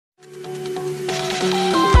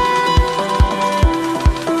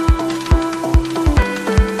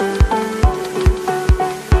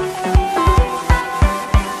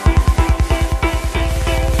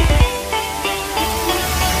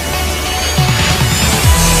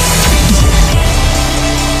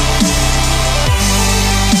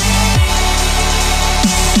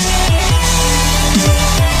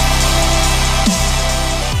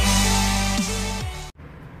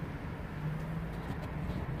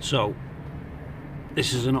So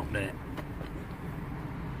this is an update.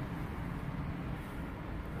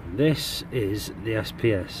 This is the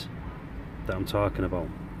SPS that I'm talking about.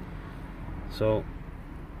 So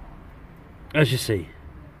as you see,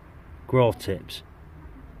 growth tips,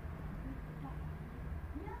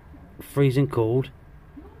 freezing cold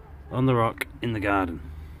on the rock in the garden.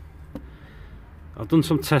 I've done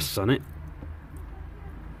some tests on it.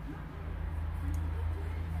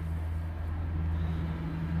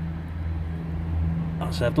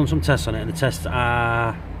 So I've done some tests on it, and the tests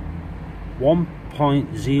are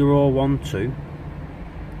 1.012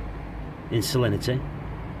 in salinity.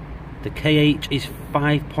 The KH is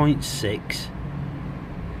 5.6,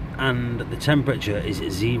 and the temperature is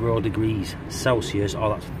 0 degrees Celsius, or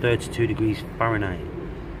that's 32 degrees Fahrenheit.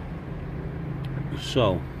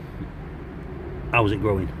 So, how's it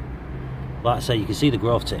growing? Like I say, you can see the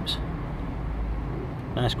growth tips.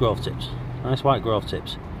 Nice growth tips. Nice white growth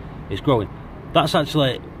tips. It's growing. That's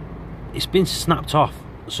actually, it's been snapped off,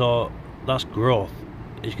 so that's growth.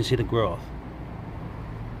 As you can see the growth.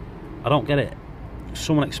 I don't get it.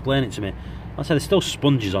 Someone explain it to me. I said there's still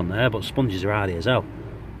sponges on there, but sponges are hardy as hell.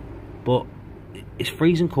 But it's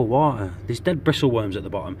freezing cold water. There's dead bristleworms at the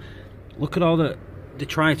bottom. Look at all the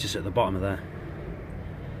detritus at the bottom of there.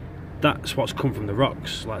 That's what's come from the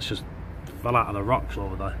rocks. That's just fell out of the rocks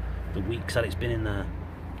over the weeks that it's been in there.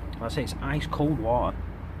 Like I say, it's ice cold water.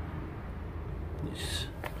 It's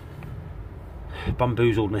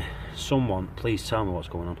bamboozled me. Someone, please tell me what's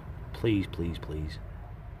going on. Please, please, please.